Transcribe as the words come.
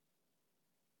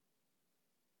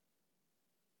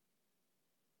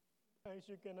Sometimes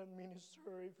you cannot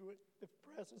minister if the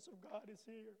presence of God is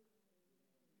here.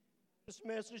 This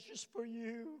message is for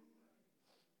you.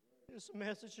 This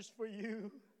message is for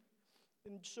you.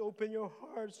 And just open your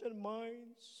hearts and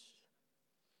minds.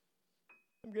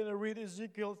 I'm going to read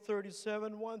Ezekiel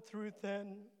 37, 1 through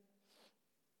 10.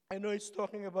 I know it's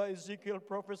talking about Ezekiel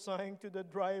prophesying to the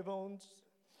dry bones.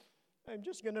 I'm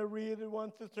just going to read it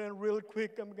 1 through 10 real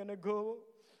quick. I'm going to go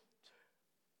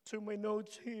to my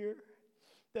notes here.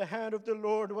 The hand of the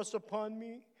Lord was upon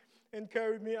me and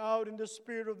carried me out in the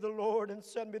spirit of the Lord and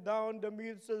set me down in the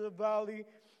midst of the valley,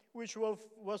 which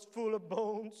was full of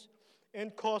bones,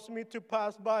 and caused me to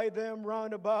pass by them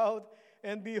round about.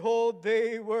 And behold,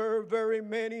 they were very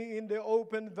many in the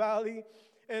open valley,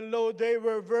 and lo, they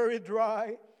were very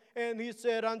dry. And he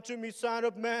said unto me, Son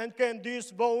of man, can these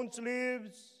bones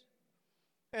live?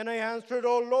 And I answered,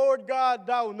 O Lord God,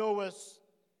 thou knowest.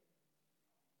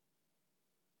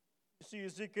 You see,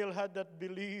 Ezekiel had that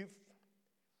belief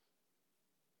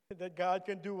that God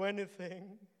can do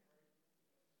anything.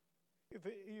 If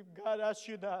God asks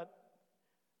you that,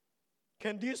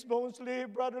 can these bones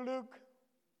live, Brother Luke?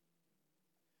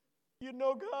 You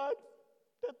know, God,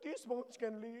 that these bones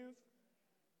can live.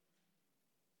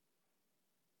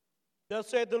 Thus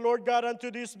said the Lord God unto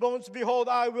these bones, Behold,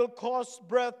 I will cause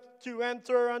breath to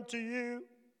enter unto you.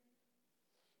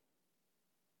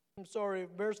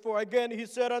 Verse 4. Again, he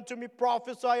said unto me,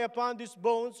 Prophesy upon these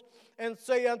bones, and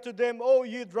say unto them, O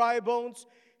ye dry bones,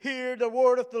 hear the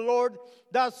word of the Lord.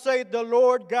 Thus saith the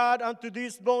Lord God unto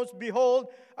these bones, Behold,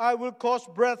 I will cause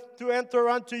breath to enter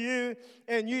unto you,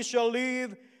 and ye shall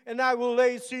live. And I will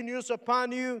lay sinews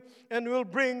upon you, and will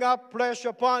bring up flesh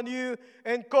upon you,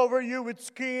 and cover you with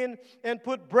skin, and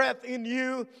put breath in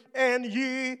you, and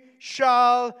ye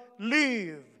shall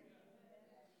live.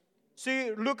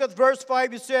 See, look at verse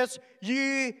 5. It says,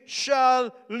 Ye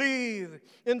shall live.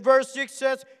 In verse 6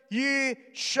 says, Ye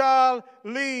shall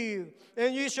live.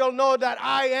 And ye shall know that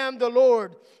I am the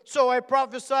Lord. So I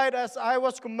prophesied as I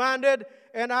was commanded,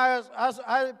 and as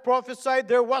I prophesied,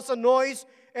 there was a noise,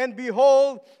 and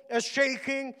behold, a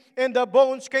shaking, and the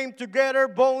bones came together,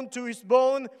 bone to his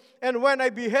bone. And when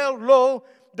I beheld, lo,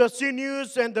 the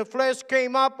sinews and the flesh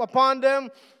came up upon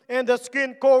them, and the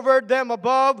skin covered them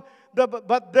above,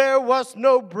 but there was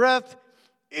no breath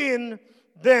in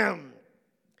them.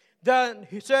 Then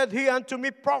he said unto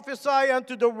me, Prophesy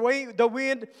unto the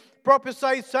wind,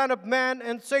 prophesy, Son of man,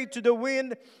 and say to the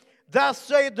wind, Thus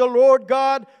saith the Lord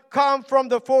God, Come from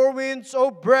the four winds, O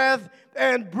breath,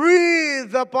 and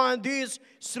breathe upon these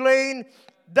slain,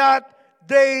 that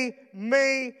they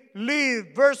may live.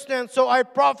 Verse 10, So I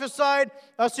prophesied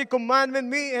as he commanded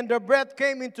me, and the breath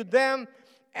came into them.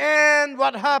 And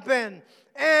what happened?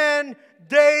 And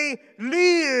they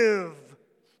live.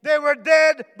 They were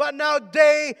dead, but now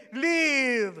they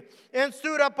live, and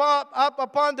stood up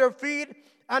upon their feet,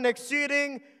 an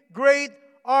exceeding great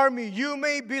army. You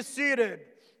may be seated.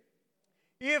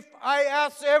 If I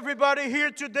ask everybody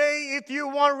here today, if you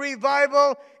want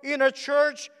revival in a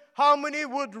church, how many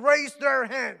would raise their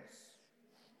hands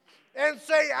and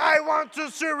say, I want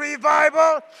to see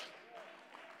revival,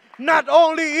 not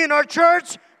only in our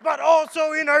church, but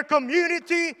also in our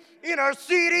community, in our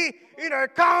city, in our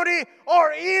county,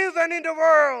 or even in the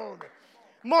world?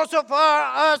 Most of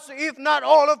us, if not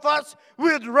all of us,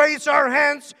 would raise our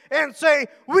hands and say,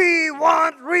 we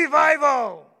want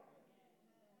revival.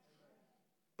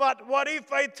 But what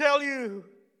if I tell you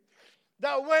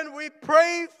that when we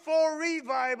pray for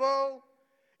revival,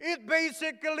 it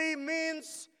basically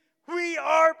means we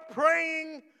are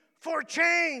praying for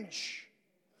change.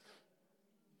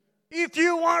 If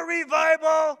you want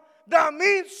revival, that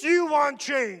means you want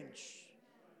change.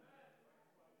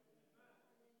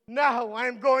 Now,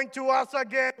 I'm going to ask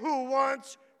again, who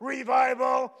wants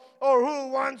revival or who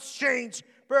wants change?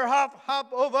 Perhaps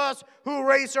half of us who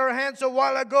raised our hands a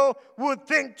while ago would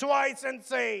think twice and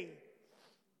say,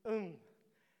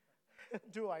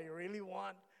 do I really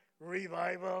want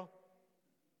revival?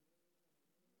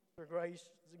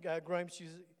 Grimes, you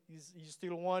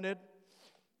still want it?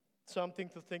 Something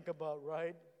to think about,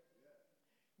 right?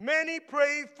 Many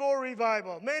pray for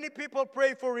revival. Many people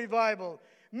pray for revival.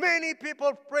 Many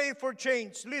people pray for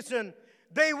change. Listen,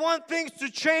 they want things to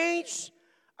change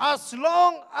as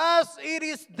long as it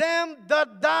is them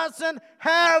that doesn't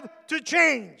have to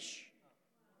change.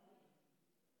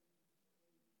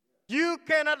 You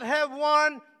cannot have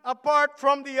one apart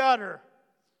from the other.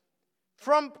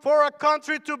 For a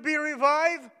country to be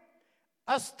revived,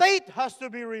 a state has to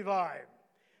be revived.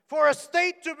 For a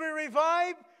state to be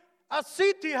revived, a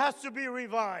city has to be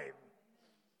revived.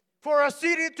 For a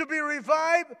city to be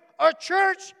revived, a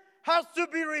church has to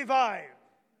be revived.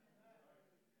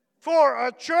 For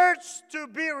a church to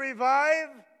be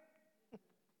revived,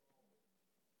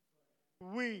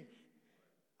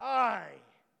 I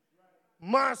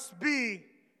must be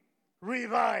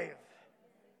revived.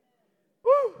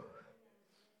 Woo!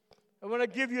 I want to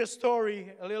give you a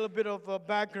story, a little bit of a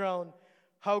background,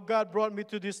 how God brought me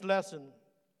to this lesson.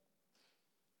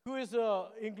 Who is an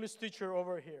English teacher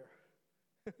over here?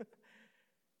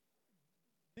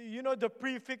 Do you know the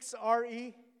prefix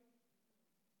re?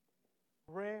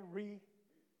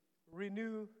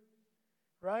 Renew,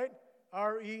 right?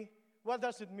 Re. What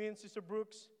does it mean, Sister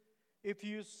Brooks? If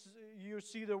you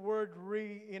see the word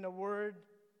re in a word,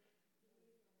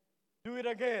 do it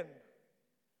again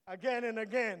and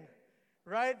again,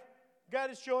 right?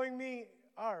 God is showing me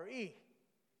re.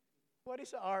 What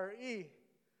is re?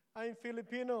 I'm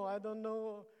Filipino. I don't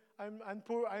know. I'm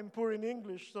poor in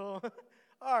English, so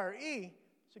re.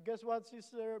 So guess what,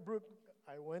 Sister Brooke?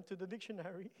 I went to the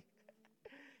dictionary.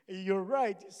 You're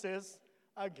right. It says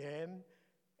again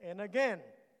and again.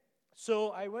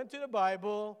 So I went to the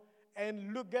Bible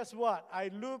and look, guess what? I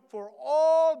look for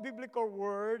all biblical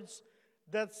words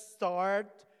that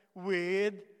start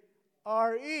with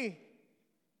re.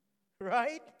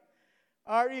 Right?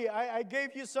 Re. I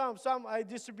gave you some. I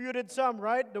distributed some,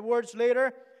 right? The words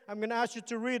later. I'm going to ask you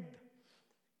to read.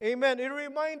 Amen. It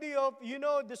reminds me of,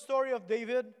 the story of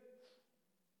David.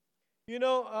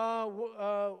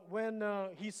 When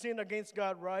he sinned against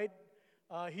God, right?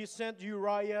 He sent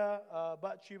Uriah,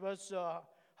 Bathsheba's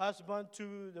husband,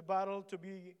 to the battle to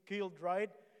be killed,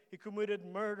 right? He committed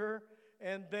murder,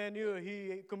 and then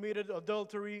he committed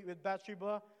adultery with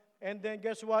Bathsheba. And then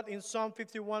guess what? In Psalm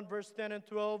 51, verse 10 and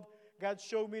 12, God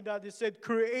showed me that. He said,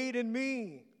 create in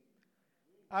me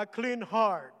a clean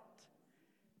heart.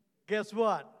 Guess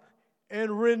what?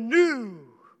 And renew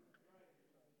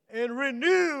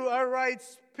a right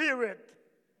spirit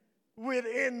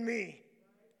within me.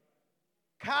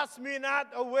 Cast me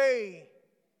not away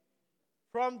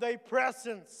from thy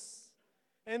presence,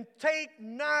 and take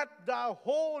not the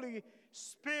Holy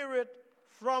Spirit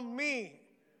from me.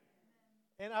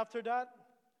 And after that,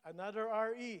 another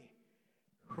re.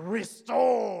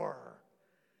 Restore.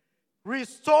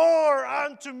 Restore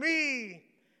unto me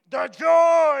the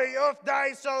joy of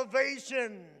thy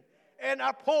salvation, and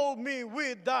uphold me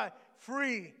with thy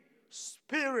free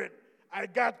spirit. I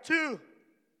got two.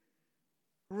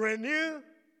 Renew,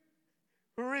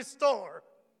 restore.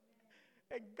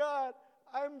 And God,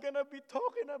 I'm going to be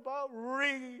talking about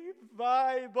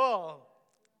revival.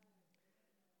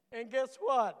 And guess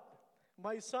what?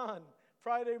 My son,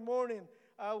 Friday morning,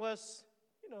 I was,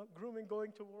 grooming,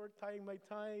 going to work, tying my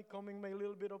tie, combing my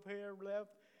little bit of hair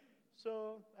left.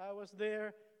 So I was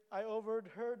there. I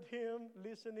overheard him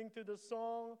listening to the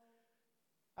song.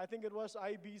 I think it was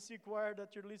IBC choir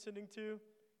that you're listening to.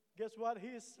 Guess what?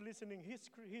 He's listening.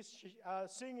 He's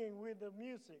singing with the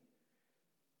music.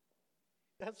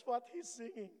 That's what he's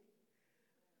singing.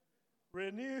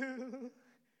 Renew,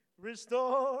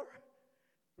 restore,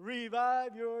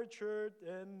 revive your church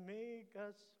and make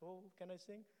us whole. Can I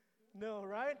sing? No,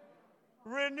 right?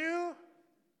 Renew,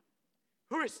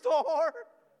 restore,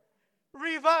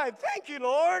 revive. Thank you,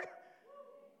 Lord,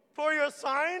 for your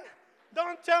sign.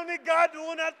 Don't tell me God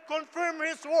will not confirm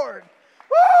His word.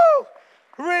 Woo!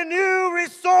 Renew,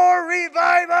 restore,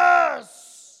 revive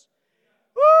us.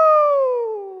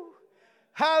 Woo!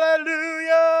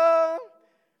 Hallelujah.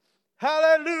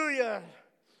 Hallelujah.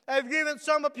 I've given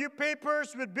some of you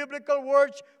papers with biblical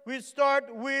words. We start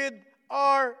with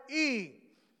R-E.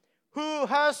 Who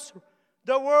has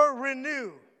the word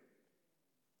renew?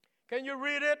 Can you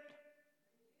read it?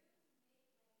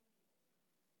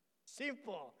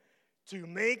 Simple. To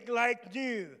make like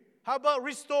new. How about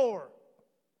restore?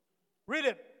 Read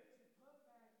it.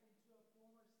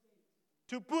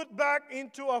 To put back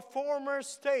into a former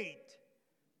state.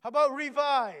 How about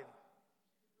revive?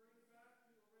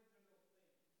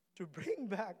 To bring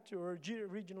back to our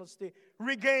original state.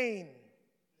 Regain.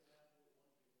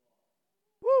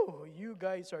 Woo, you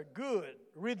guys are good.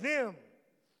 Redeem.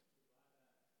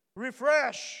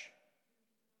 Refresh.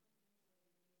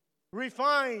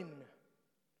 Refine.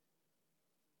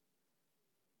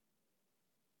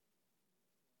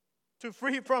 To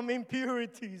free from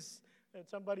impurities. And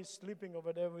somebody's sleeping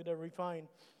over there with a refine.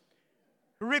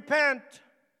 Repent.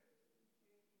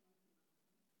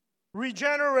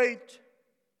 Regenerate.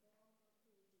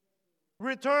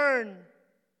 Return.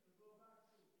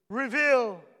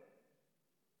 Reveal.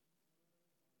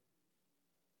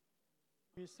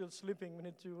 He's still sleeping. We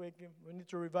need to wake him. We need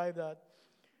to revive that.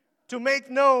 To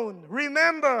make known.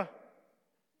 Remember.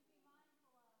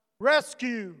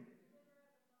 Rescue.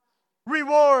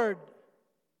 Reward.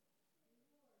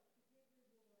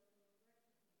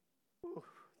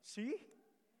 See?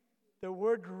 The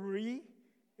word re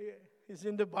is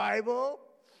in the Bible.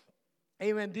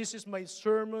 Amen. This is my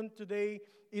sermon today.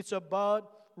 It's about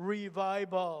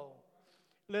revival.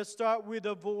 Let's start with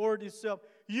the word itself.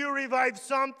 You revive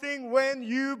something when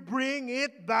you bring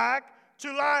it back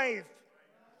to life.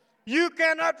 You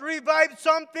cannot revive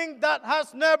something that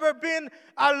has never been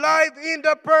alive in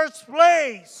the first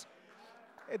place.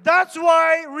 That's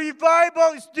why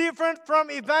revival is different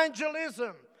from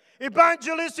evangelism.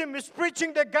 Evangelism is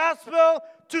preaching the gospel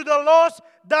to the lost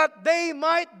that they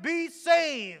might be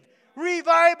saved.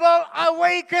 Revival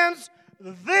awakens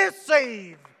the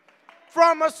saved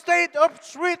from a state of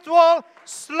spiritual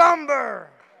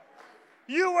slumber.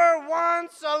 You were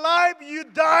once alive, you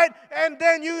died, and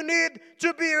then you need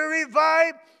to be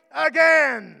revived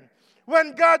again.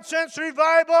 When God sends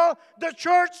revival, the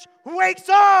church wakes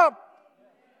up.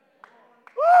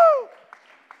 Woo!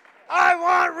 I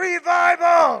want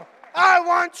revival. I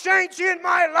want change in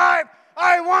my life.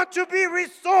 I want to be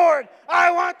restored.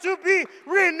 I want to be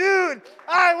renewed.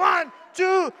 I want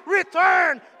to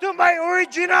return to my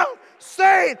original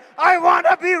state. I want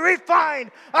to be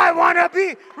refined. I want to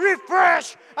be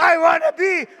refreshed. I want to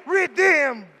be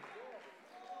redeemed.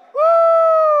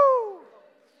 Woo!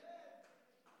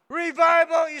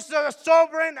 Revival is a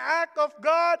sovereign act of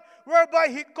God whereby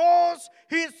He calls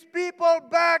His people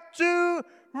back to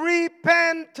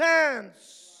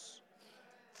repentance,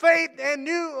 faith, and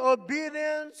new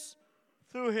obedience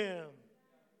through Him.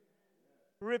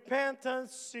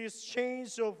 Repentance is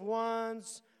change of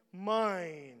one's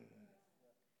mind.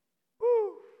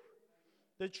 Woo.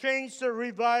 The change that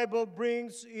revival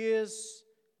brings is,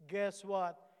 guess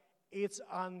what? It's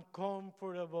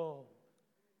uncomfortable.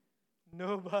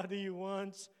 Nobody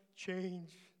wants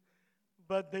change,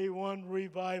 but they want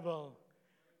revival.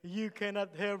 You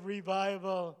cannot have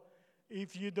revival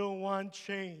if you don't want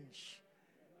change,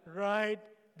 right?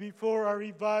 Before a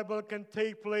revival can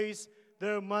take place,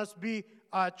 there must be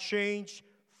a change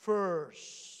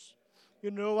first.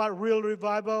 You know what? Real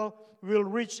revival will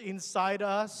reach inside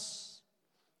us,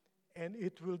 and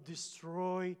it will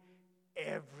destroy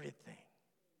everything.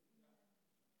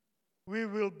 We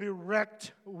will be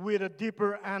wrecked with a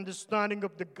deeper understanding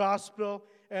of the gospel,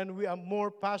 and we have more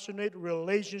passionate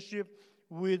relationship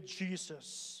with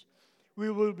Jesus.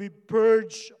 We will be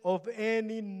purged of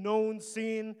any known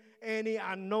sin, any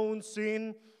unknown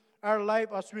sin. Our life,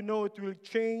 as we know, it will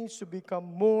change to become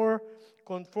more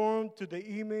conformed to the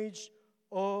image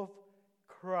of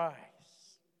Christ.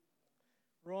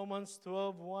 Romans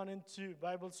 12, 1 and 2,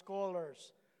 Bible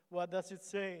scholars, what does it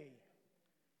say?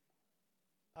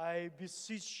 I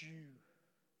beseech you,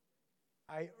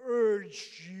 I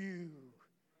urge you,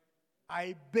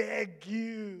 I beg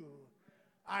you,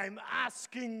 I'm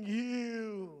asking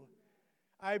you,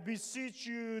 I beseech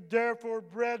you, therefore,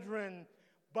 brethren,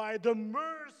 by the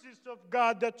mercies of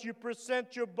God, that you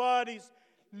present your bodies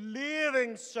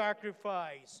living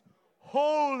sacrifice,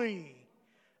 holy,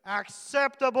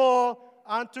 acceptable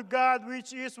unto God,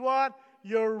 which is what?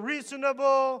 Your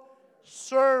reasonable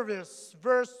service.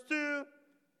 Verse 2,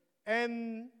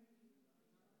 and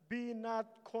be not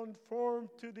conformed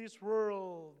to this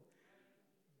world,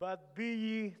 but be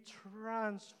ye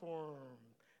transformed.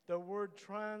 The word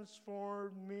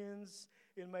transform means,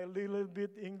 in my little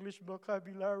bit English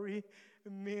vocabulary,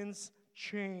 means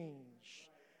change.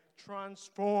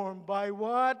 Transformed by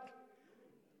what?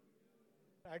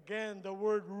 Again, the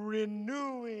word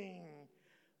renewing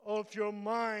of your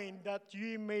mind, that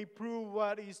ye may prove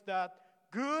what is that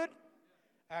good,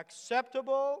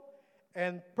 acceptable,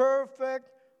 and perfect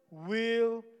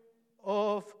will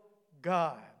of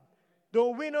God.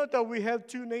 Don't we know that we have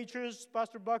two natures,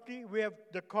 Pastor Bucky? We have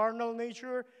the carnal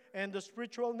nature and the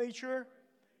spiritual nature.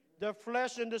 The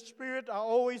flesh and the spirit are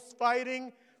always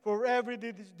fighting for every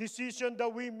decision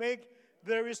that we make.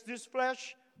 There is this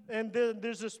flesh and then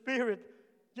there's a spirit.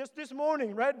 Just this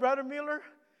morning, right, Brother Miller?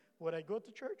 Would I go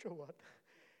to church or what?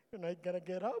 And I gotta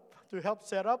get up to help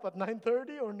set up at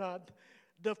 9:30 or not?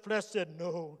 The flesh said,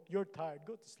 no, you're tired.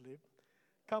 Go to sleep.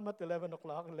 Come at 11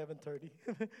 o'clock, 11:30.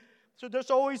 So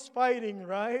there's always fighting,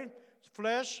 right?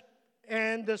 Flesh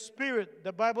and the spirit.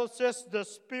 The Bible says the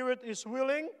spirit is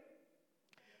willing,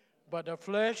 but the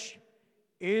flesh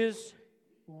is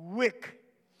weak.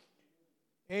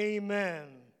 Amen.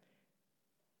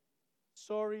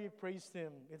 Sorry, praise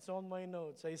him. It's on my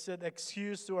notes. I said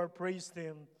excuse to our praise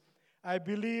team. I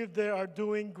believe they are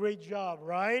doing great job,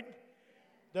 right?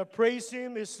 The praise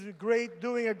team is great,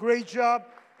 doing a great job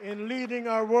in leading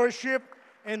our worship,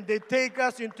 and they take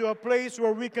us into a place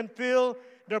where we can feel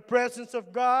the presence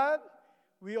of God.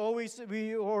 We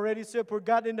already said, for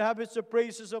God inhabits the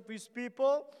praises of His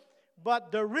people.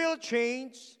 But the real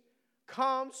change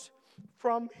comes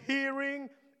from hearing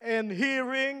and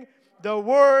hearing the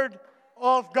Word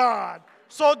of God.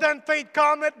 So then faith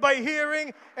cometh by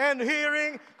hearing, and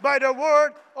hearing by the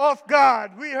Word of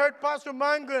God. We heard Pastor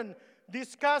Mangun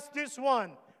discuss this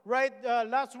one, right?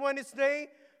 Last Wednesday,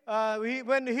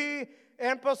 when he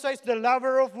emphasized the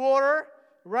lover of water,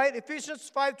 right? Ephesians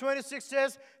 5:26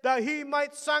 says that He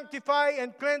might sanctify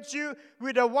and cleanse you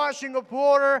with the washing of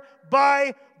water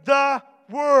by the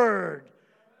Word.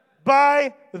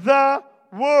 By the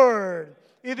Word.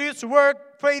 It is where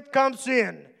faith comes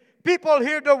in. People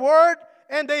hear the Word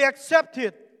and they accept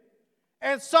it.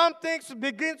 And some things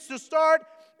begins to start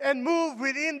and move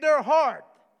within their heart.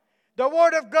 The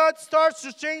Word of God starts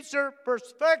to change their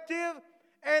perspective,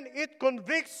 and it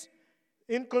convicts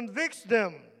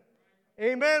them.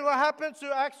 Amen. What happens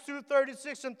to Acts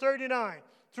 2:36 and 39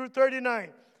 through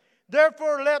 39?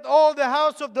 Therefore let all the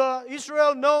house of the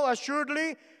Israel know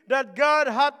assuredly that God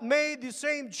hath made the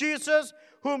same Jesus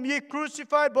whom ye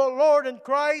crucified, both Lord and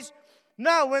Christ.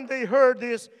 Now when they heard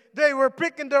this, they were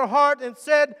pricked in their heart and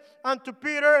said unto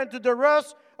Peter and to the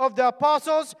rest of the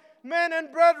apostles, Men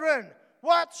and brethren,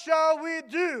 what shall we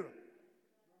do?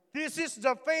 This is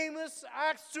the famous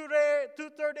Acts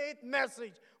 2:38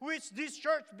 message, which this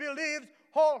church believes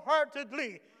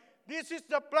wholeheartedly. This is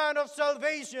the plan of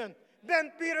salvation.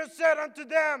 Then Peter said unto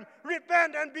them,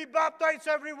 Repent and be baptized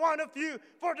every one of you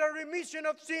for the remission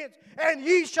of sins, and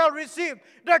ye shall receive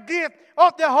the gift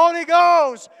of the Holy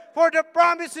Ghost. For the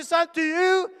promise is unto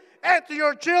you and to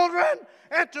your children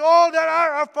and to all that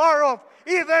are afar off,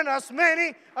 even as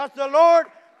many as the Lord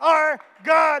our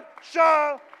God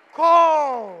shall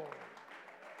call.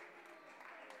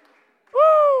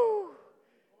 Woo!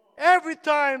 Every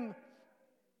time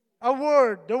the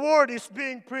word is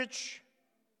being preached,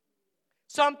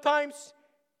 sometimes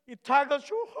it tuggles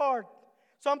your heart.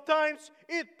 Sometimes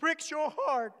it pricks your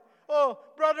heart. Oh,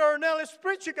 Brother Arnel is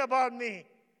preaching about me.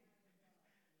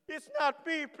 It's not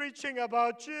me preaching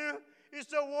about you. It's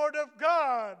the Word of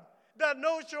God that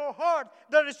knows your heart,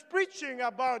 that is preaching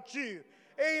about you.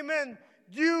 Amen.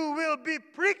 You will be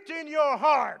pricked in your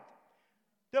heart.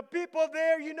 The people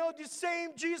there, you know, the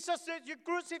same Jesus that you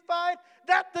crucified,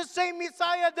 that's the same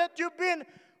Messiah that you've been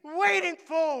waiting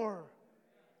for.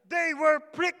 They were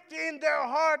pricked in their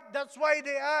heart. That's why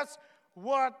they asked,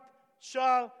 What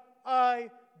shall I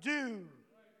do?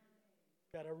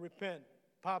 Gotta repent,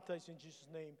 baptize in Jesus'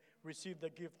 name, receive the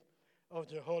gift of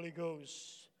the Holy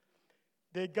Ghost.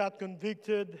 They got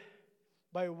convicted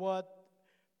by what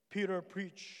Peter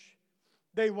preached.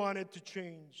 They wanted to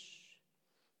change.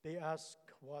 They asked,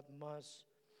 What must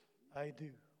I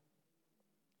do?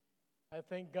 I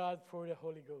thank God for the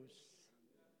Holy Ghost.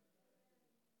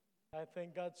 I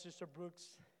thank God, Sister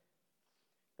Brooks,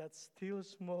 that still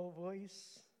small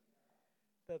voice,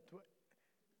 that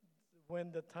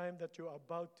when the time that you're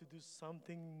about to do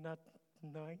something not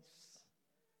nice,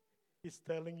 is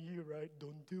telling you, right,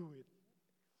 don't do it.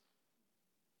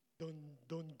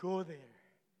 Don't go there.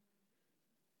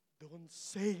 Don't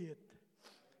say it.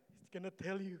 It's going to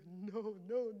tell you,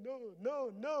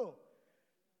 no.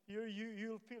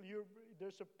 You'll feel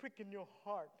there's a prick in your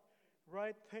heart.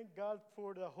 Right? Thank God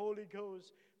for the Holy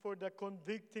Ghost, for the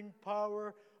convicting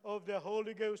power of the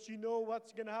Holy Ghost. You know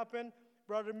what's going to happen,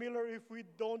 Brother Miller, if we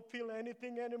don't feel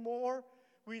anything anymore?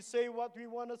 We say what we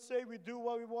want to say, we do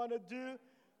what we want to do.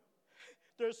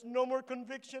 There's no more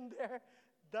conviction there.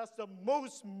 That's the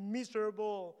most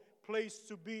miserable place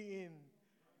to be in.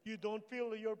 You don't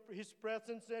feel His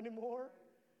presence anymore.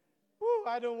 Woo,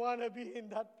 I don't want to be in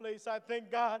that place. I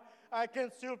thank God I can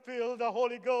still feel the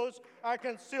Holy Ghost. I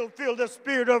can still feel the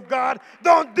Spirit of God.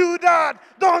 Don't do that.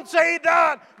 Don't say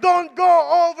that. Don't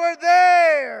go over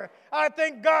there. I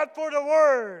thank God for the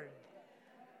Word.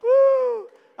 Woo,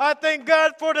 I thank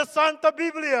God for the Santa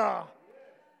Biblia.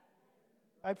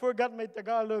 I forgot my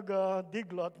Tagalog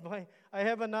diglot. I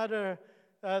have another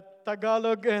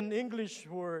Tagalog and English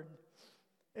word.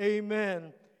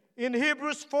 Amen. In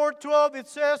Hebrews 4:12 it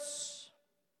says,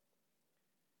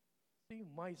 see,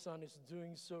 my son is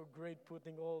doing so great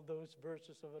putting all those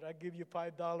verses of it. I'll give you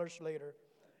 $5 later.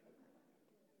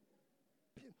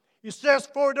 It says,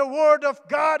 for the word of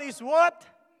God is what?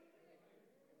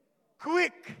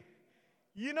 Quick.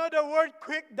 You know the word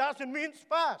quick doesn't mean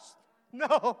fast.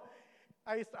 No.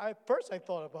 First I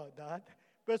thought about that.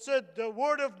 But it said the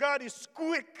word of God is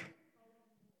quick,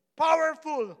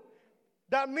 powerful.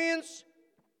 That means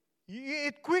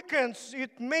it quickens,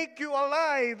 it makes you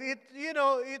alive,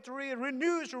 it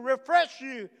renews, refreshes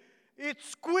you.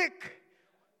 It's quick.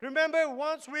 Remember,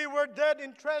 once we were dead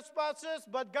in trespasses,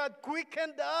 but God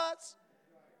quickened us.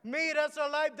 Made us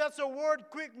alive, that's a word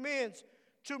quick means.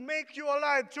 To make you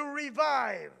alive, to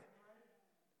revive.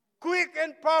 Quick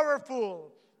and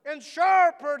powerful, and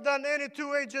sharper than any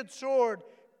two-edged sword,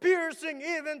 piercing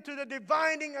even to the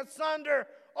dividing asunder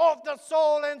of the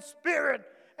soul and spirit,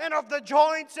 and of the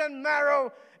joints and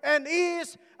marrow, and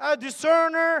is a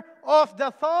discerner of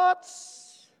the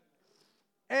thoughts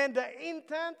and the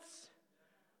intents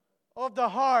of the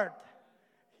heart.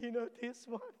 You know this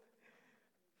one?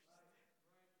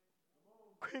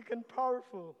 Quick and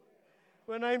powerful.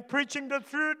 When I'm preaching the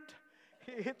truth,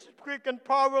 it's quick and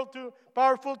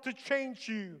powerful to change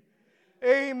you.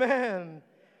 Amen.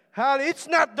 It's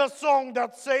not the song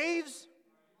that saves.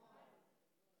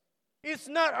 It's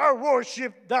not our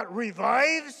worship that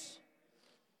revives.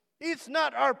 It's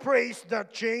not our praise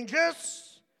that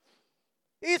changes.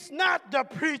 It's not the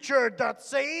preacher that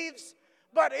saves.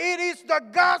 But it is the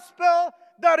gospel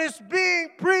that is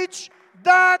being preached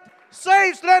that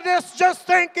saves. Let us just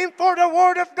thank Him for the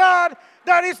Word of God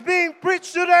that is being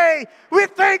preached today. We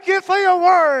thank You for Your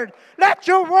Word. Let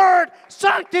Your Word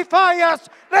sanctify us.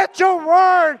 Let Your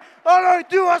Word, oh Lord,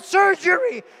 do a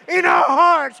surgery in our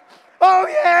hearts. Oh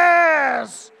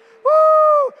yes.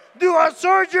 Woo! Do a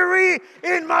surgery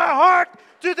in my heart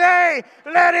today.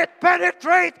 Let it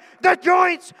penetrate the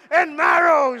joints and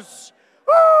marrows.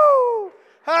 Woo!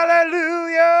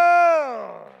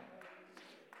 Hallelujah.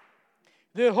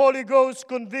 The Holy Ghost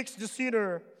convicts the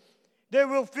sinner. They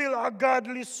will feel a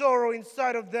godly sorrow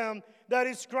inside of them that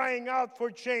is crying out for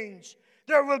change.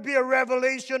 There will be a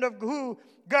revelation of who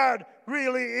God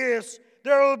really is.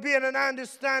 There will be an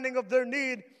understanding of their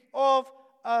need of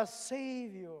a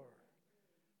Savior.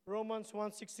 Romans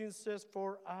 1:16 says,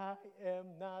 "For I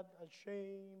am not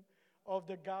ashamed of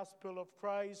the gospel of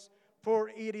Christ, for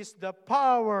it is the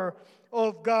power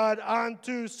of God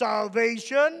unto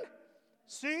salvation."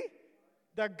 See?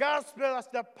 The gospel has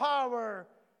the power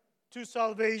to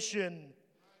salvation.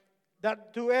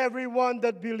 That to everyone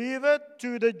that believeth,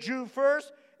 to the Jew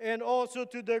first, and also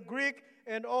to the Greek,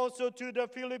 and also to the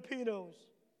Filipinos.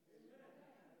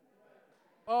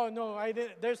 Oh no,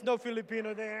 there's no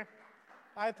Filipino there.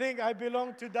 I think I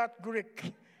belong to that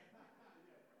Greek.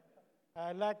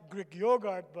 I like Greek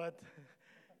yogurt, but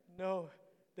no,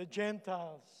 the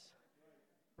Gentiles.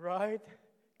 Right?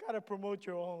 Gotta promote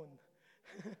your own.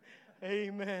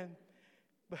 Amen.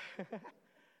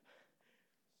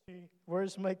 See,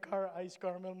 where's my iced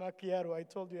caramel macchiato? I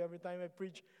told you every time I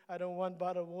preach, I don't want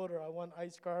bottled water. I want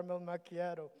iced caramel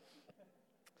macchiato.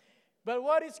 But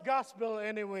what is gospel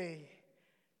anyway?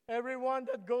 Everyone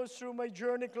that goes through my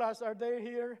journey class, are they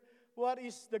here? What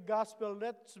is the gospel?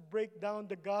 Let's break down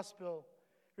the gospel.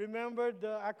 Remember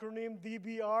the acronym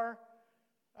DBR?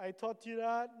 I taught you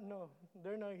that? No,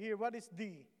 they're not here. What is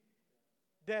D?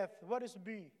 Death. What is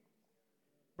B?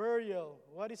 Burial.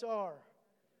 What is R?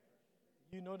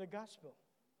 You know the gospel.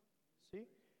 See?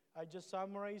 I just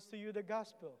summarized to you the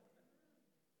gospel.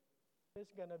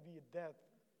 There's going to be death.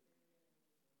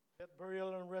 Death,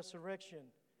 burial, and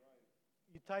resurrection.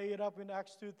 You tie it up in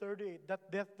Acts 2:38.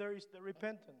 That death there is the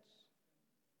repentance.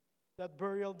 That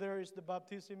burial there is the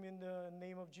baptism in the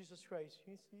name of Jesus Christ.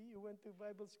 You see, you went to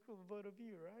Bible school, both of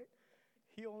you, right?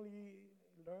 He's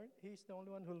the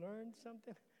only one who learned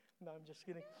something. No, I'm just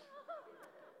kidding.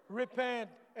 Repent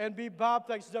and be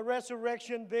baptized. The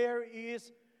resurrection there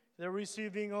is the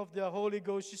receiving of the Holy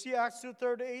Ghost. You see Acts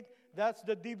 2:38? That's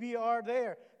the DBR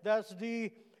there. That's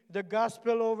the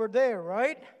gospel over there,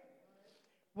 right?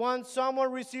 Once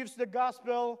someone receives the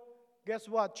gospel, guess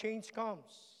what? Change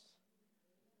comes.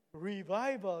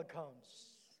 Revival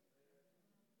comes.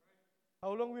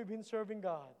 How long we've been serving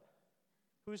God?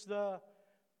 Who is the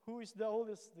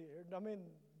oldest there? I mean,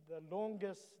 the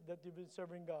longest that you've been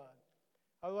serving God.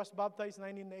 I was baptized in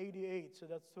 1988, so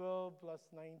that's 12 plus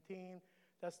 19.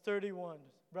 That's 31.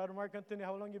 Brother Mark Anthony,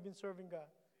 how long you been serving God?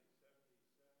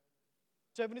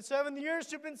 77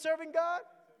 years you've been serving God?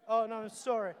 Oh, no, I'm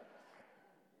sorry.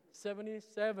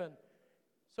 77.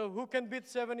 So who can beat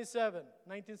 77?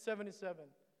 1977.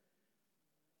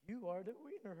 You are the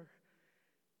winner.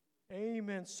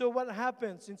 Amen. So what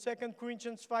happens? In 2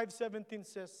 Corinthians 5:17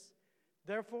 says,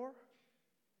 "Therefore,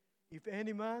 if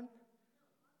any man..."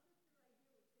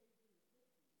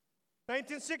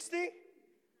 1960?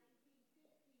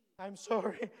 I'm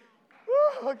sorry.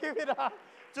 Woo, give it up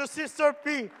to Sister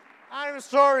P. I'm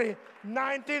sorry.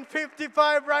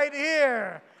 1955 right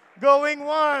here. Going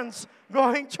once,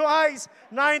 going twice.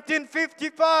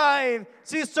 1955.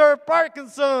 Sister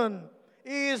Parkinson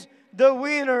is the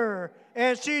winner.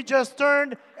 And she just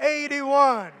turned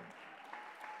 81.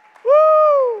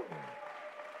 Woo!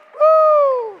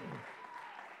 Woo!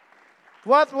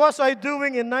 What was I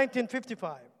doing in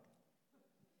 1955?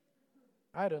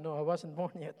 I don't know. I wasn't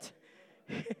born yet.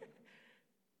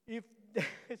 If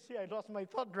see, I lost my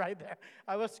thought right there.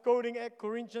 I was quoting at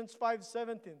Corinthians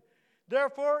 5:17.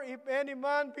 Therefore, if any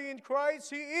man be in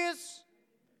Christ, he is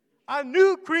a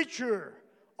new creature.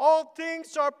 All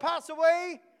things are passed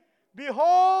away.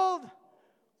 Behold,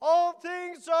 all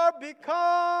things are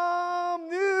become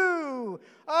new.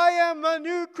 I am a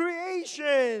new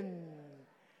creation.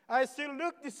 I still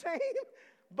look the same,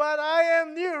 but I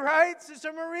am new, right,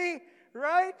 Sister Marie?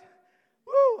 Right?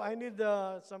 Woo! I need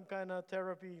some kind of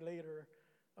therapy later.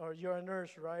 Or you're a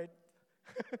nurse, right?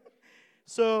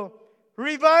 So,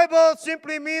 revival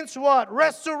simply means what?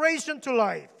 Restoration to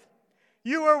life.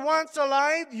 You were once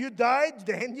alive, you died,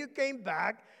 then you came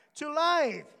back to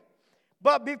life.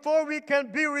 But before we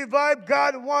can be revived,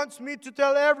 God wants me to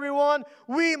tell everyone,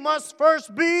 we must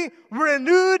first be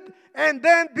renewed and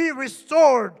then be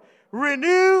restored.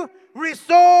 Renew,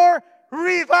 restore,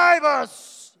 revive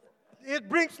us. It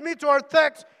brings me to our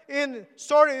text in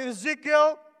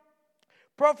Ezekiel,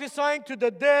 prophesying to the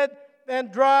dead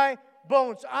and dry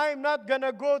bones. I'm not going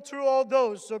to go through all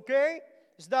those, okay?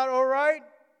 Is that all right?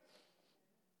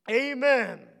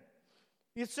 Amen.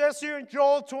 It says here in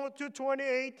Joel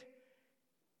 2:28,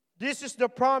 this is the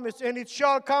promise, and it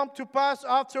shall come to pass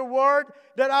afterward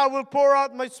that I will pour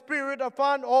out my spirit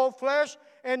upon all flesh,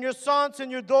 and your sons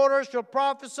and your daughters shall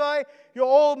prophesy, your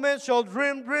old men shall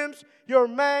dream dreams, your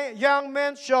young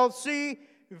men shall see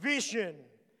vision.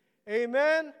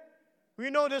 Amen. We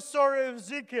know the story of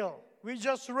Ezekiel. We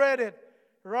just read it,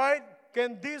 right?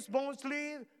 Can these bones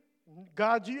live?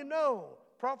 God, you know.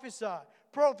 Prophesy,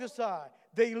 prophesy.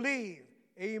 They live.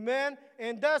 Amen.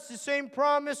 And that's the same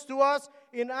promise to us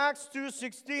in Acts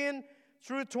 2:16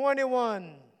 through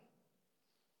 21.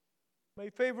 My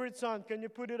favorite son, can you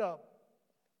put it up?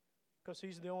 Because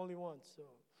he's the only one. So,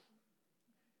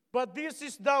 but this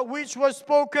is that which was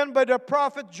spoken by the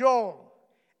prophet Joel.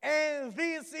 And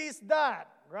this is that,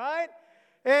 right?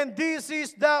 And this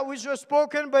is that which was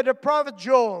spoken by the prophet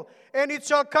Joel. And it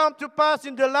shall come to pass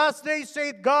in the last days,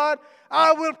 saith God,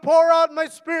 I will pour out my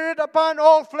spirit upon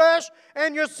all flesh,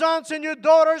 and your sons and your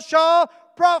daughters shall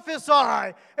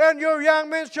prophesy, and your young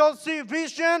men shall see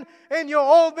vision, and your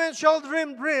old men shall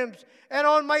dream dreams. And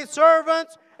on my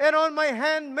servants and on my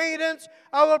handmaidens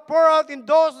I will pour out in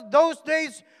those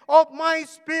days of my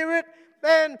spirit,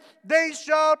 and they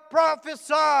shall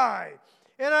prophesy.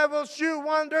 And I will shew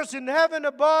wonders in heaven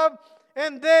above,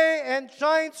 and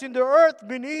signs in the earth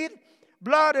beneath,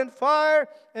 blood and fire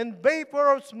and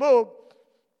vapor of smoke.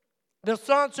 The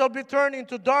sun shall be turned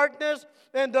into darkness,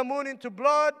 and the moon into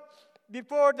blood,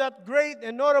 before that great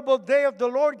and notable day of the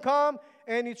Lord come.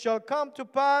 And it shall come to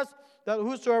pass that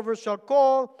whosoever shall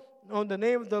call on the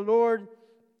name of the Lord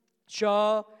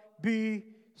shall be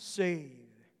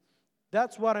saved.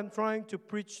 That's what I'm trying to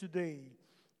preach today.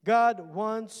 God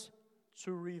wants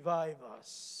to revive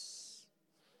us.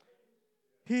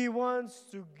 He wants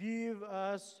to give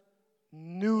us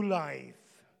new life.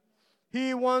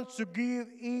 He wants to give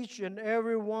each and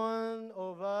every one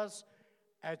of us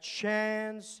a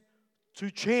chance to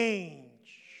change.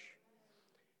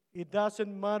 It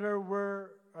doesn't matter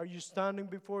where are you standing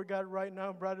before God right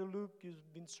now. Brother Luke,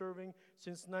 you've been serving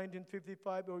since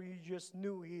 1955, or you just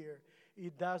new here.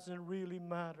 It doesn't really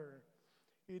matter.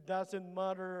 It doesn't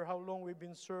matter how long we've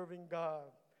been serving God.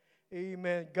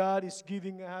 Amen. God is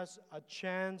giving us a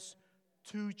chance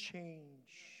to change.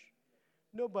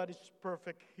 Nobody's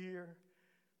perfect here.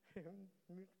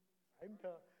 I'm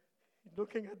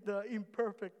looking at the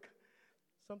imperfect.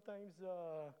 Sometimes,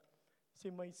 see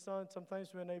my son, sometimes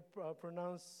when I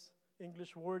pronounce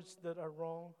English words that are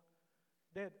wrong,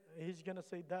 Dad, he's going to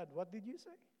say, Dad, what did you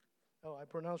say? Oh, I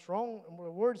pronounced wrong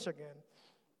words again.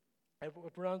 I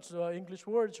pronounced English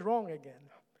words wrong again.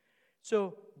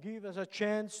 So give us a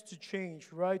chance to change,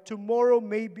 right? Tomorrow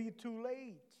may be too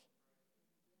late.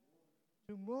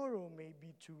 Tomorrow may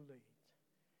be too late.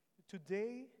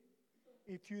 Today,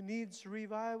 if you need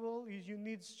revival, if you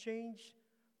need change,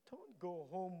 don't go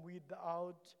home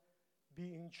without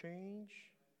being changed,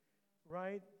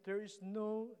 right? There is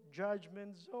no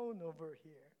judgment zone over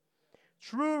here.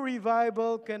 True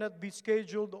revival cannot be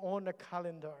scheduled on a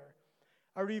calendar.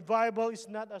 A revival is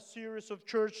not a series of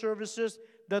church services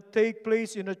that take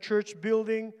place in a church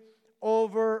building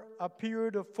over a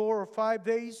period of 4 or 5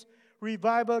 days.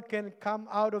 Revival can come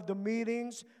out of the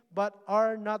meetings, but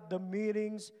are not the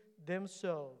meetings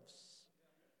themselves.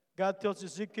 God tells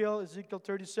Ezekiel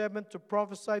 37, to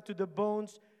prophesy to the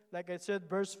bones. Like I said,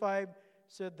 verse 5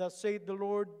 said, thus saith the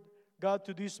Lord God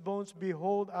to these bones,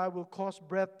 behold, I will cause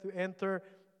breath to enter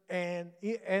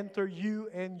you,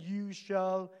 and you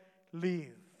shall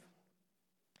live.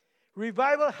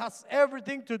 Revival has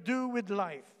everything to do with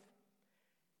life.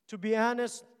 To be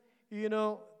honest,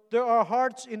 there are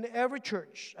hearts in every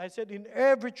church, I said in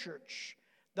every church,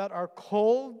 that are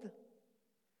cold,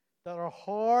 that are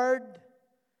hard,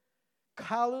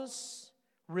 callous,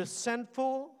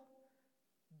 resentful,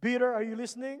 bitter, are you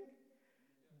listening?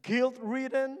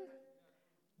 Guilt-ridden,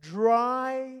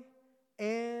 dry,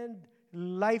 and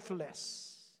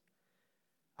lifeless.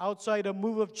 Outside the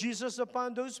move of Jesus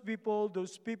upon those people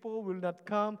will not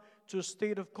come to a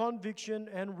state of conviction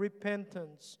and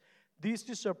repentance. This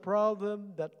is a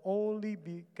problem that only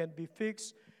can be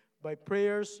fixed by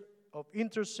prayers of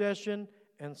intercession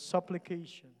and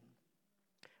supplication.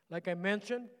 Like I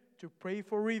mentioned, to pray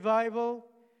for revival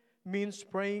means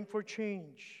praying for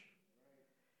change.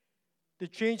 The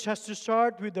change has to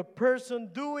start with the person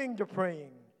doing the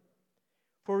praying.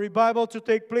 For revival to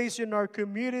take place in our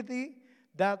community,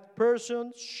 that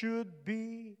person should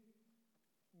be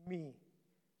me.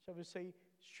 Shall we say,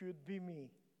 should be me.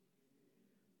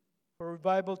 For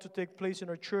revival to take place in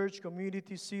our church,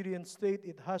 community, city, and state,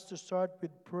 it has to start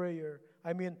with prayer.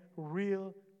 I mean,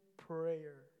 real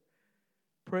prayer.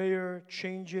 Prayer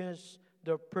changes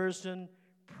the person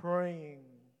praying.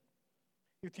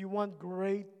 If you want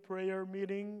great prayer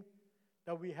meeting,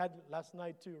 that we had last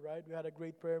night too, right? We had a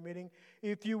great prayer meeting.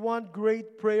 If you want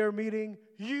great prayer meeting,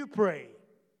 you pray.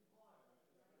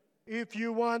 If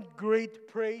you want great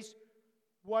praise,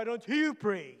 why don't you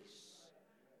praise?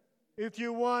 If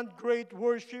you want great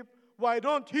worship, why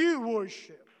don't you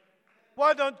worship?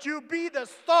 Why don't you be the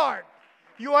start?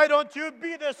 Why don't you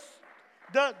be the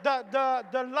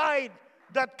light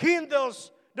that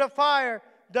kindles the fire,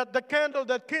 the candle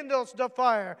that kindles the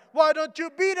fire? Why don't you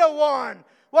be the one?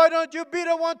 Why don't you be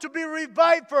the one to be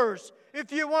revived first?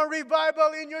 If you want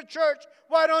revival in your church,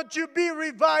 why don't you be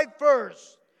revived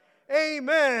first?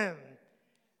 Amen.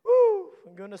 Woo.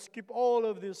 I'm going to skip all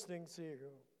of these things here.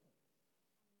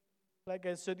 Like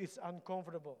I said, it's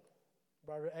uncomfortable.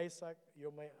 Brother Isaac,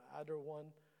 you're my other one,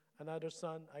 another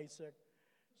son, Isaac.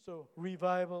 So,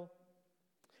 revival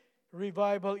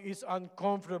is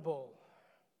uncomfortable.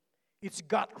 It's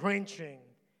gut-wrenching.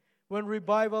 When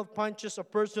revival punches a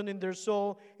person in their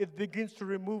soul, it begins to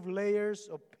remove layers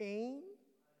of pain.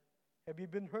 Have you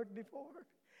been hurt before?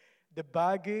 The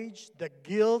baggage, the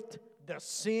guilt, the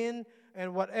sin,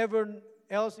 and whatever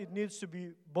else it needs to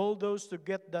be bulldozed to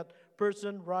get that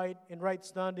person right in right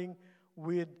standing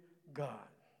with God.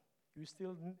 You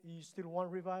still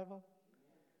want revival?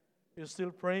 You're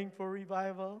still praying for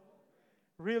revival?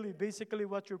 Really, basically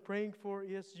what you're praying for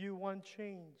is you want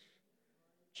change.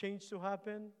 Change to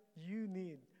happen?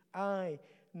 I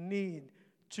need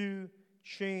to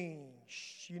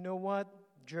change. You know what?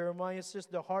 Jeremiah says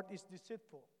the heart is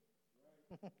deceitful.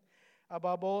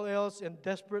 Above all else and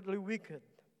desperately wicked.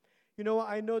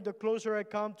 I know the closer I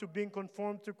come to being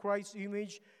conformed to Christ's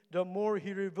image, the more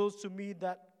He reveals to me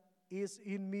that is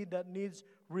in me that needs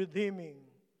redeeming.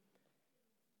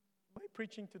 Am I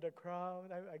preaching to the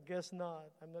crowd? I guess not.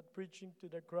 I'm not preaching to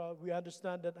the crowd. We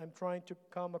understand that I'm trying to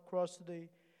come across today.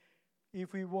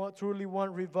 If we truly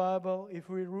want revival, if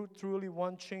we truly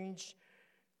want change,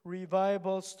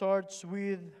 revival starts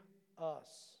with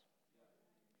us.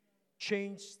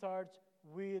 Change starts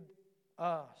with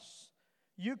us.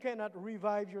 You cannot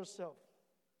revive yourself.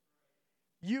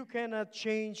 You cannot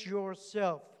change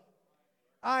yourself.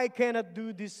 I cannot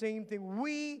do the same thing.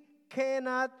 We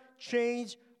cannot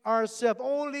change ourselves.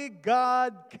 Only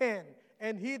God can.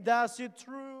 And He does it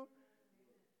through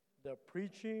the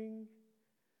preaching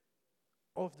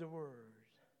of the Word.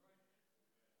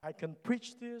 I can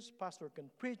preach this, pastor can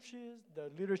preach this,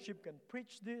 the leadership can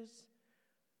preach this,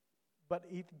 but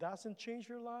it doesn't change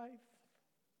your life.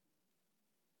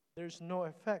 There's no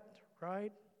effect,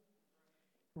 right?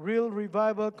 Real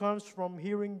revival comes from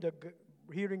hearing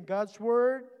God's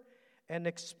Word and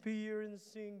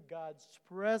experiencing God's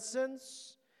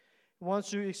presence.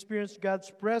 Once you experience God's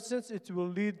presence, it will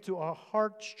lead to a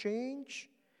heart change.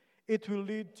 It will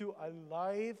lead to a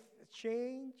life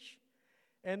change.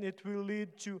 And it will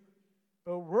lead to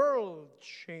a world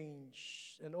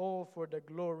change. And all for the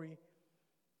glory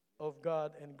of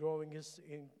God and growing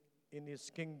in His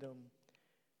kingdom.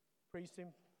 Praise Him,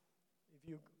 if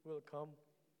you will come.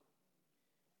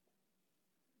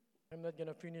 I'm not going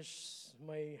to finish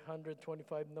my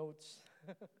 125 notes.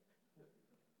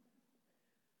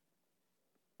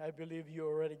 I believe you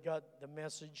already got the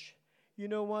message. You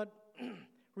know what?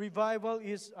 Revival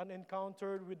is an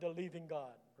encounter with the living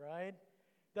God, right?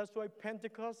 That's why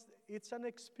Pentecost, it's an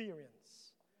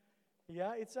experience.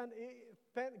 Yeah,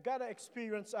 gotta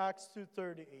experience Acts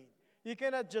 2:38. You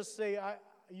cannot just say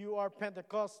you are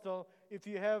Pentecostal if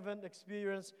you haven't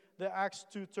experienced the Acts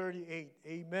 2:38.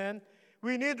 Amen.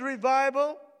 We need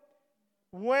revival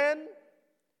when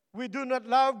we do not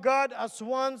love God as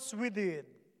once we did.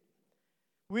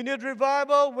 We need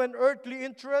revival when earthly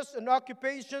interests and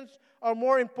occupations are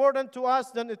more important to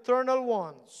us than eternal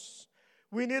ones.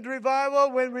 We need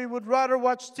revival when we would rather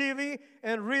watch TV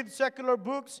and read secular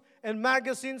books and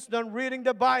magazines than reading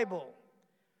the Bible.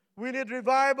 We need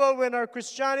revival when our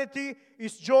Christianity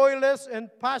is joyless and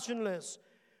passionless.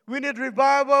 We need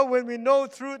revival when we know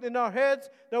truth in our heads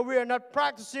that we are not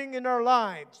practicing in our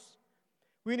lives.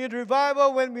 We need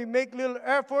revival when we make little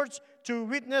efforts to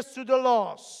witness to the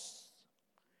lost.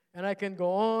 And I can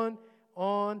go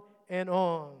on, and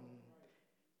on.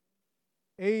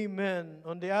 Amen.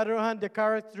 On the other hand, the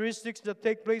characteristics that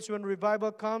take place when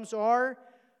revival comes are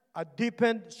a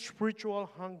deepened spiritual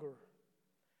hunger,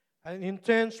 an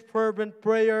intense, fervent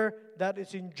prayer that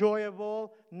is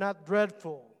enjoyable, not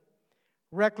dreadful,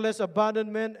 reckless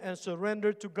abandonment and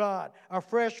surrender to God, a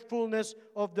fresh fullness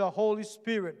of the Holy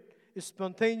Spirit,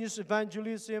 spontaneous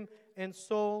evangelism, and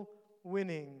soul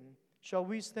winning. Shall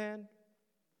we stand?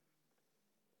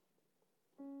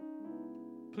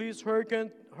 Please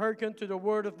hearken to the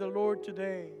word of the Lord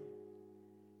today.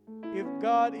 If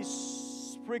God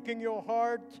is pricking your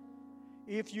heart,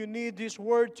 if you need this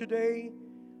word today,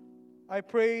 I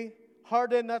pray,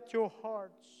 harden not your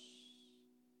hearts.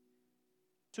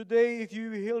 Today, if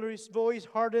you hear His voice,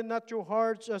 harden not your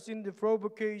hearts as in the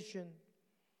provocation.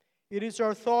 It is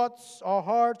our thoughts, our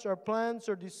hearts, our plans,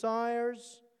 our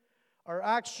desires, our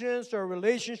actions, our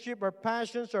relationship, our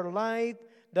passions, our life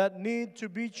that need to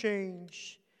be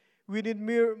changed. We need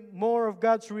more of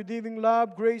God's redeeming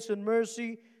love, grace, and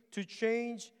mercy to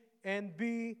change and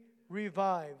be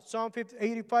revived. Psalm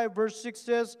 85 verse 6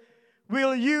 says,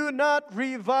 "Will you not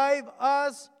revive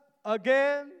us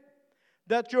again,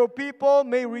 that your people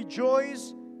may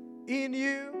rejoice in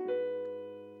you?"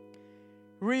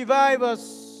 Revive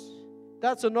us.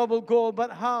 That's a noble goal,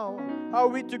 but how? How are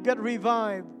we to get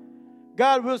revived?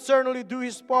 God will certainly do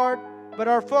His part, but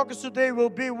our focus today will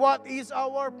be, what is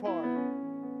our part?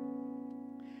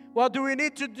 What do we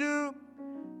need to do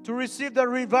to receive the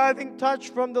reviving touch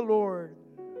from the Lord?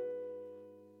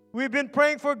 We've been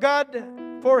praying for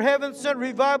God, for heaven-sent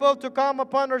revival to come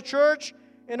upon our church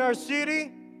in our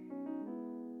city.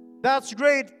 That's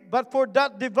great, but for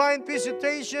that divine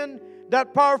visitation,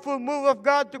 that powerful move of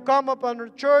God to come upon our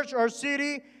church, our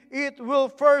city, it will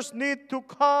first need to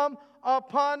come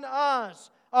upon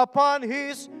us, upon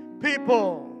His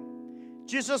people.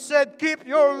 Jesus said, "Keep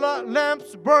your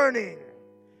lamps burning."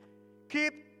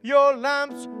 Keep your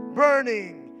lamps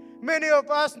burning. Many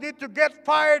of us need to get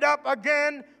fired up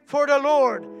again for the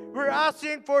Lord. We're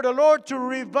asking for the Lord to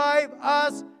revive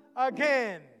us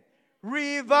again.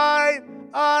 Revive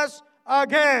us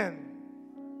again.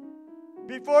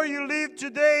 Before you leave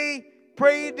today,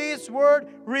 pray this word: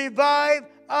 revive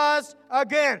us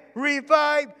again.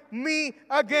 Revive me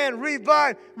again.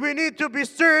 Revive. We need to be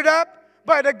stirred up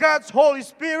by the God's Holy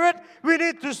Spirit. We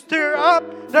need to stir up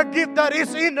the gift that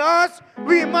is in us.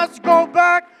 We must go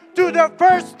back to the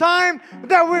first time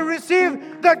that we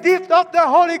received the gift of the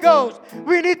Holy Ghost.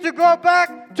 We need to go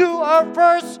back to our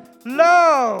first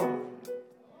love.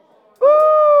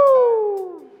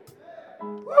 Woo!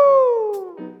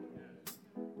 Woo!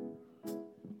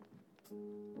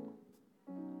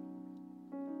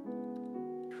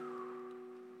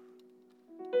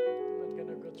 I'm not going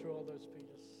to go through all those pages.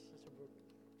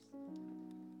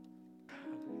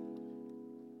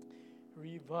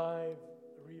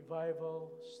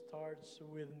 Revival starts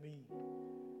with me.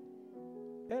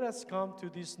 Let us come to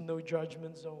this no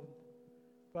judgment zone.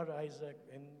 Brother Isaac,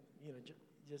 and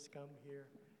just come here.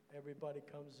 Everybody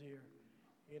comes here.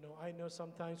 I know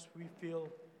sometimes we feel,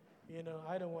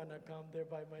 I don't want to come there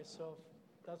by myself.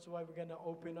 That's why we're going to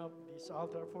open up this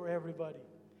altar for everybody.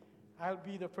 I'll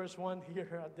be the first one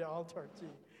here at the altar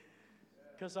too,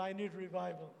 because I need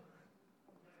revival.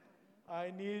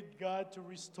 I need God to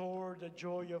restore the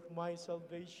joy of my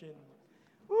salvation.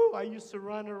 Woo, I used to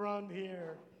run around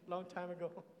here a long time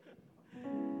ago.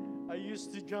 I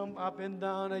used to jump up and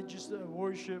down. I just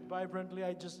worship vibrantly.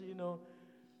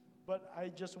 But I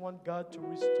just want God to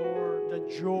restore the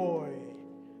joy.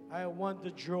 I want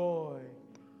the joy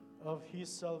of His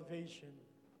salvation.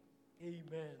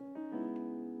 Amen.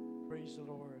 Praise the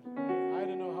Lord. I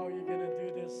don't know how you're going to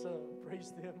do this.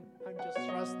 Praise Him. I'm just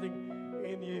trusting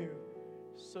in you.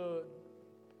 So,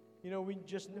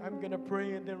 I'm going to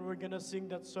pray and then we're going to sing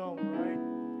that song,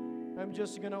 right? I'm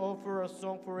just going to offer a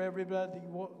song for everybody.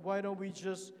 Why don't we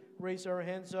just raise our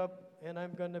hands up and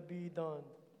I'm going to be done.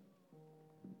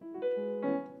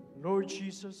 Lord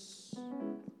Jesus,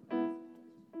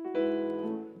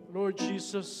 Lord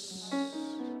Jesus.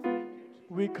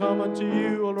 We come unto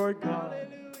you, O Lord God,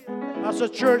 as a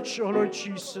church, O Lord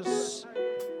Jesus.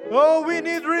 Oh, we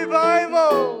need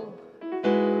revival.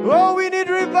 Oh, we need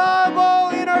revival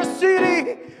in our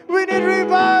city. We need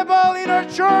revival in our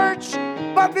church.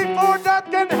 But before that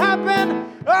can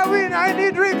happen, I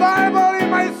need revival in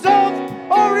myself.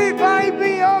 Oh, revive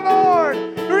me, oh Lord.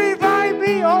 Revive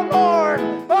me, oh Lord.